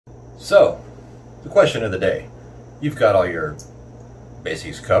So, the question of the day. You've got all your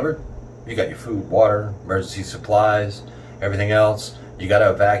basics covered. You got your food, water, emergency supplies, everything else. You got to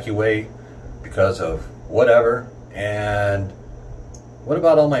evacuate because of whatever. And what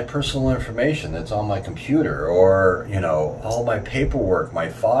about all my personal information that's on my computer, or, all my paperwork, my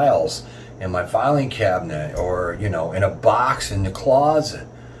files in my filing cabinet, or, in a box in the closet?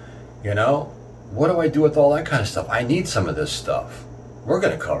 What do I do with all that kind of stuff? I need some of this stuff. We're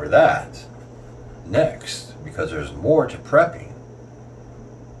going to cover that next, because there's more to prepping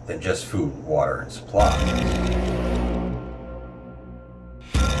than just food, water, and supplies.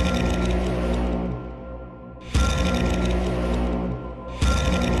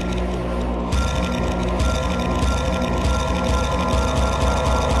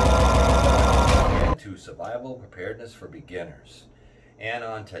 Into survival preparedness for beginners. And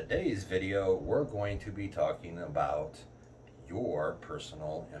on today's video, we're going to be talking about your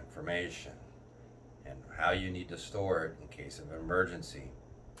personal information and how you need to store it in case of emergency.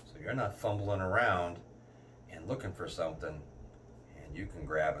 So you're not fumbling around and looking for something, and you can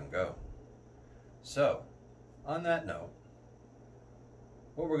grab and go. So, on that note,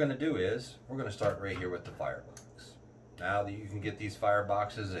 what we're going to do is we're going to start right here with the firebox. Now that you can get these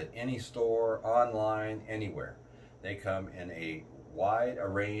fireboxes at any store, online, anywhere. They come in a wide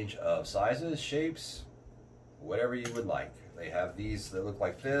range of sizes, shapes, whatever you would like. They have these that look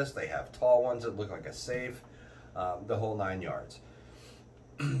like this. They have tall ones that look like a safe, the whole 9 yards.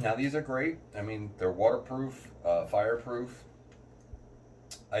 Now these are great. I mean, they're waterproof, fireproof.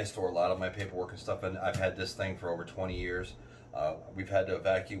 I store a lot of my paperwork and stuff in. I've had this thing for over 20 years. We've had to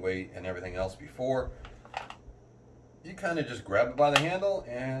evacuate and everything else before. You kind of just grab it by the handle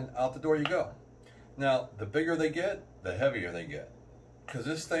and out the door you go. Now, the bigger they get, the heavier they get. Because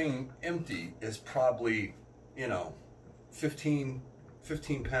this thing empty is probably, 15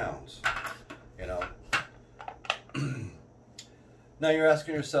 pounds, Now you're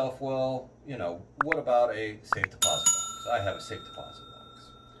asking yourself, well, what about a safe deposit box? I have a safe deposit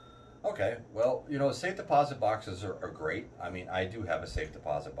box. Okay, well, safe deposit boxes are great. I mean, I do have a safe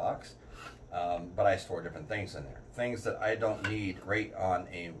deposit box, but I store different things in there. Things that I don't need right on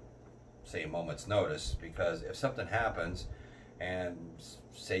a moment's notice, because if something happens and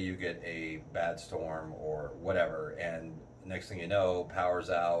say you get a bad storm or whatever, and next thing you know,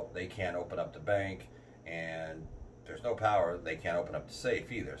 power's out, they can't open up the bank, and there's no power, they can't open up the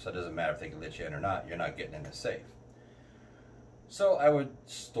safe either. So it doesn't matter if they can let you in or not, you're not getting in the safe. So I would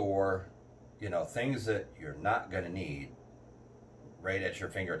store, things that you're not going to need right at your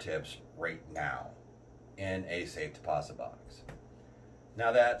fingertips right now in a safe deposit box.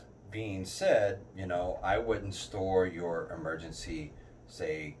 Now that being said, I wouldn't store your emergency,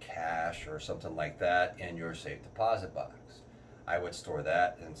 say, cash or something like that in your safe deposit box. I would store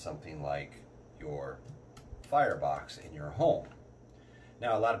that in something like your firebox in your home.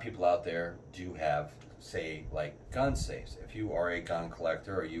 Now, a lot of people out there do have, say, like gun safes. If you are a gun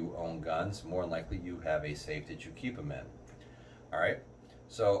collector or you own guns, more than likely you have a safe that you keep them in. All right?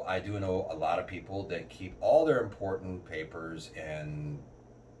 So I do know a lot of people that keep all their important papers and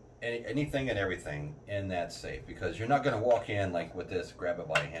anything and everything in that safe, because you're not going to walk in like with this, grab it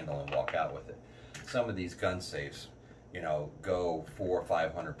by the handle and walk out with it. Some of these gun safes, go 400 or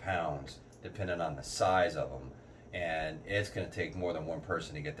 500 pounds depending on the size of them, and it's going to take more than one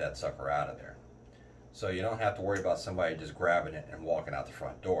person to get that sucker out of there. So you don't have to worry about somebody just grabbing it and walking out the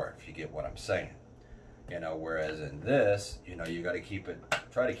front door, if you get what I'm saying. Whereas in this, you got to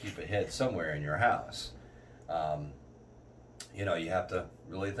try to keep it hid somewhere in your house. You have to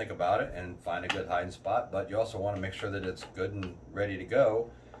really think about it and find a good hiding spot, but you also want to make sure that it's good and ready to go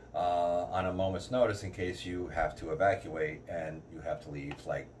on a moment's notice in case you have to evacuate and you have to leave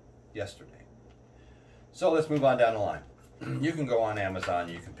like yesterday. So let's move on down the line. You can go on Amazon,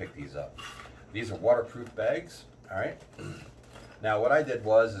 you can pick these up. These are waterproof bags, all right? Now what I did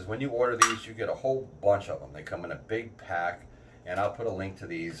is when you order these, you get a whole bunch of them. They come in a big pack, and I'll put a link to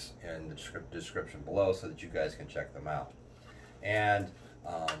these in the description below so that you guys can check them out. And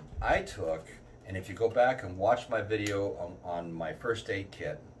and if you go back and watch my video on my first aid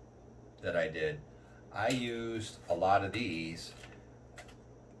kit that I did, I used a lot of these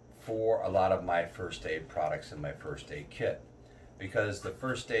for a lot of my first aid products in my first aid kit, because the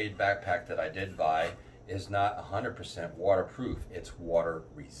first aid backpack that I did buy is not 100% waterproof. It's water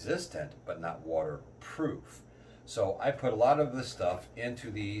resistant, but not waterproof. So I put a lot of the stuff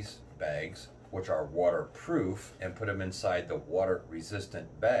into these bags, which are waterproof, and put them inside the water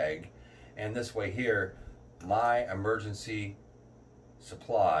resistant bag. And this way here, my emergency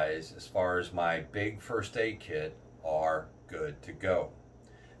supplies, as far as my big first aid kit, are good to go.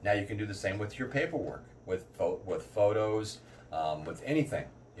 Now you can do the same with your paperwork, with photos, with anything.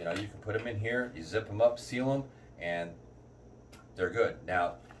 You know, you can put them in here, you zip them up, seal them, and they're good.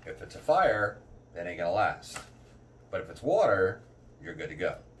 Now, if it's a fire, that ain't gonna last. But if it's water, you're good to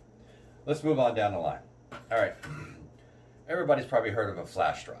go. Let's move on down the line. All right, everybody's probably heard of a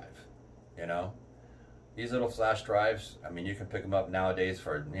flash drive, you know? These little flash drives, I mean, you can pick them up nowadays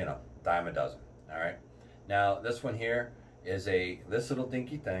for, you know, dime a dozen, all right? Now, this one here is this little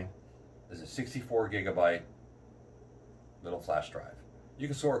dinky thing is a 64 gigabyte little flash drive. You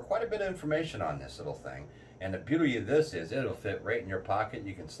can store quite a bit of information on this little thing. And the beauty of this is it'll fit right in your pocket.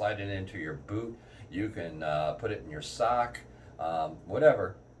 You can slide it into your boot. You can put it in your sock,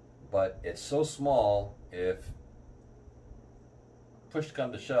 whatever. But it's so small, if push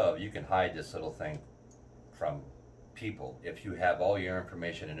comes to shove, you can hide this little thing from people if you have all your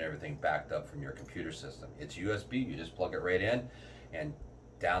information and everything backed up from your computer system. It's USB, you just plug it right in and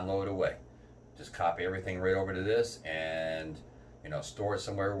download away. Just copy everything right over to this and, you know, store it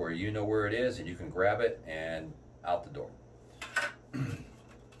somewhere where you know where it is and you can grab it and out the door.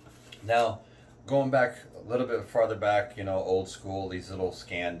 Now, going back a little bit farther back, you know, old school, these little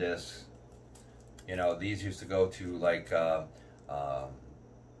scan discs, you know, these used to go to like a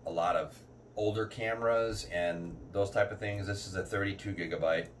lot of older cameras and those type of things. This is a 32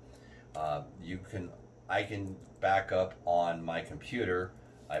 gigabyte. I can back up on my computer.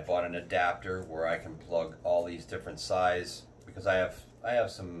 I bought an adapter where I can plug all these different size, because I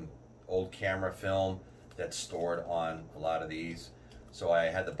have some old camera film that's stored on a lot of these. So I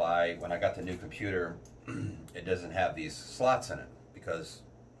had to buy, when I got the new computer, it doesn't have these slots in it because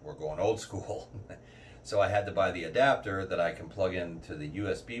we're going old school. So I had to buy the adapter that I can plug into the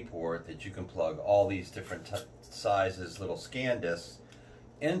USB port that you can plug all these different sizes little scan discs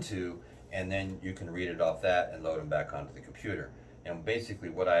into, and then you can read it off that and load them back onto the computer. And basically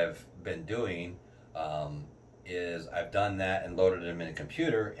what I've been doing is I've done that and loaded them in a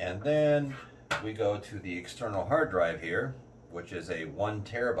computer, and then we go to the external hard drive here, which is a 1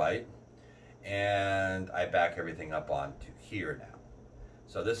 terabyte, and I back everything up onto here now.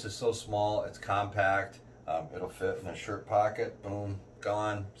 So this is so small, it's compact, it'll fit in a shirt pocket, boom,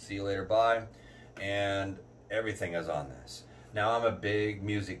 gone, see you later, bye, and everything is on this. Now I'm a big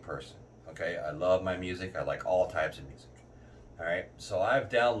music person, okay? I love my music, I like all types of music, all right? So I've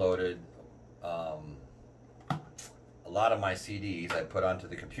downloaded a lot of my CDs I put onto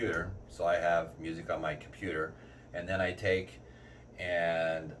the computer, so I have music on my computer, and then I take,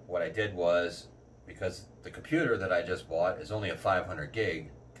 and what I did was, because the computer that I just bought is only a 500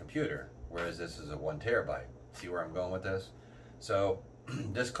 gig computer, whereas this is a 1 terabyte. See where I'm going with this? So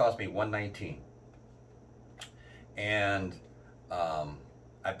this cost me $119, and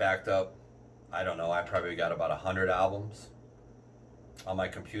I backed up, I don't know, I probably got about 100 albums on my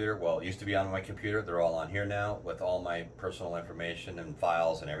computer. Well, it used to be on my computer. They're all on here now with all my personal information and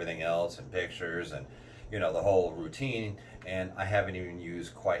files and everything else and pictures and, you know, the whole routine. And I haven't even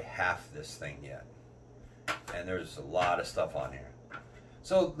used quite half this thing yet. And there's a lot of stuff on here.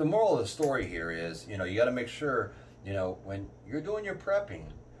 So the moral of the story here is, you know, you got to make sure, you know, when you're doing your prepping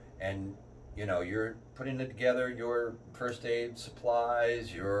and, you know, you're putting it together, your first aid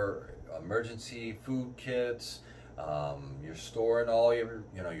supplies, your emergency food kits, you're storing all your,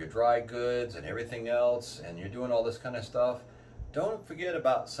 you know, your dry goods and everything else, and you're doing all this kind of stuff, don't forget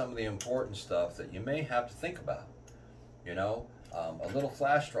about some of the important stuff that you may have to think about. You know, a little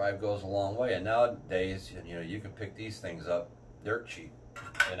flash drive goes a long way, and nowadays, you know, you can pick these things up dirt cheap,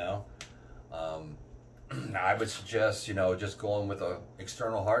 you know. I would suggest, you know, just going with an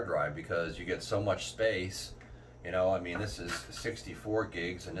external hard drive because you get so much space. You know, I mean, this is 64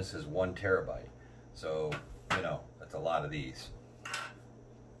 gigs and this is 1 terabyte. So, you know, that's a lot of these.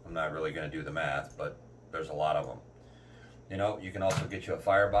 I'm not really going to do the math, but there's a lot of them. You know, you can also get you a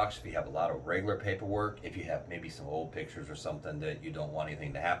firebox if you have a lot of regular paperwork. If you have maybe some old pictures or something that you don't want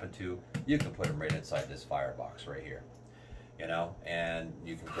anything to happen to, you can put them right inside this firebox right here. You know, and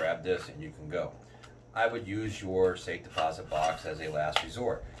you can grab this and you can go. I would use your safe deposit box as a last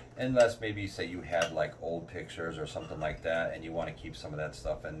resort. Unless maybe say you had like old pictures or something like that and you want to keep some of that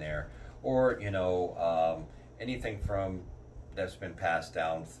stuff in there. Or, you know, anything from that's been passed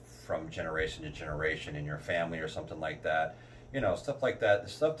down from generation to generation in your family or something like that. You know, stuff like that. The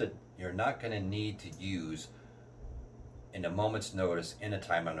stuff that you're not going to need to use in a moment's notice in a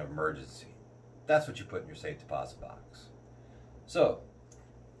time of emergency. That's what you put in your safe deposit box. So,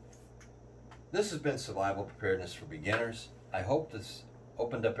 this has been Survival Preparedness for Beginners. I hope this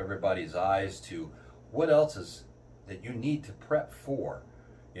opened up everybody's eyes to what else is that you need to prep for.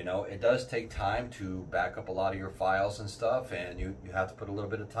 You know, it does take time to back up a lot of your files and stuff, and you have to put a little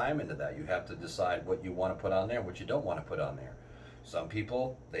bit of time into that. You have to decide what you want to put on there, what you don't want to put on there. Some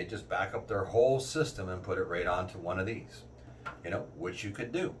people, they just back up their whole system and put it right onto one of these, you know, which you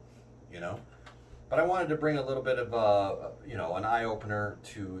could do, you know. But I wanted to bring a little bit of, you know, an eye-opener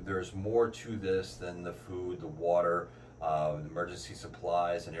to there's more to this than the food, the water, emergency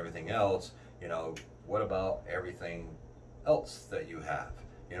supplies, and everything else. You know, what about everything else that you have?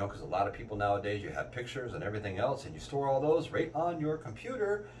 You know, because a lot of people nowadays, you have pictures and everything else, and you store all those right on your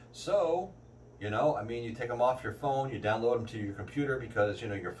computer. So, you know, I mean, you take them off your phone, you download them to your computer because, you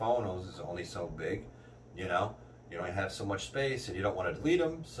know, your phone is only so big, you know. You only have so much space and you don't want to delete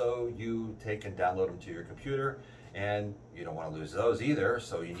them, so you take and download them to your computer, and you don't want to lose those either,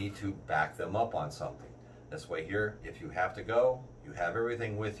 so you need to back them up on something. This way here, if you have to go, you have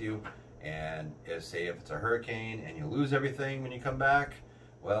everything with you, and say if it's a hurricane and you lose everything when you come back,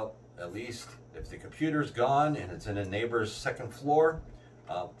 well, at least if the computer's gone and it's in a neighbor's second floor,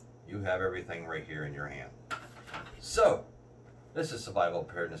 you have everything right here in your hand. So, this is Survival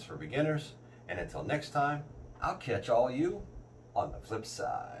Preparedness for Beginners, and until next time, I'll catch all you on the flip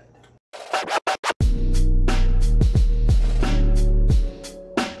side.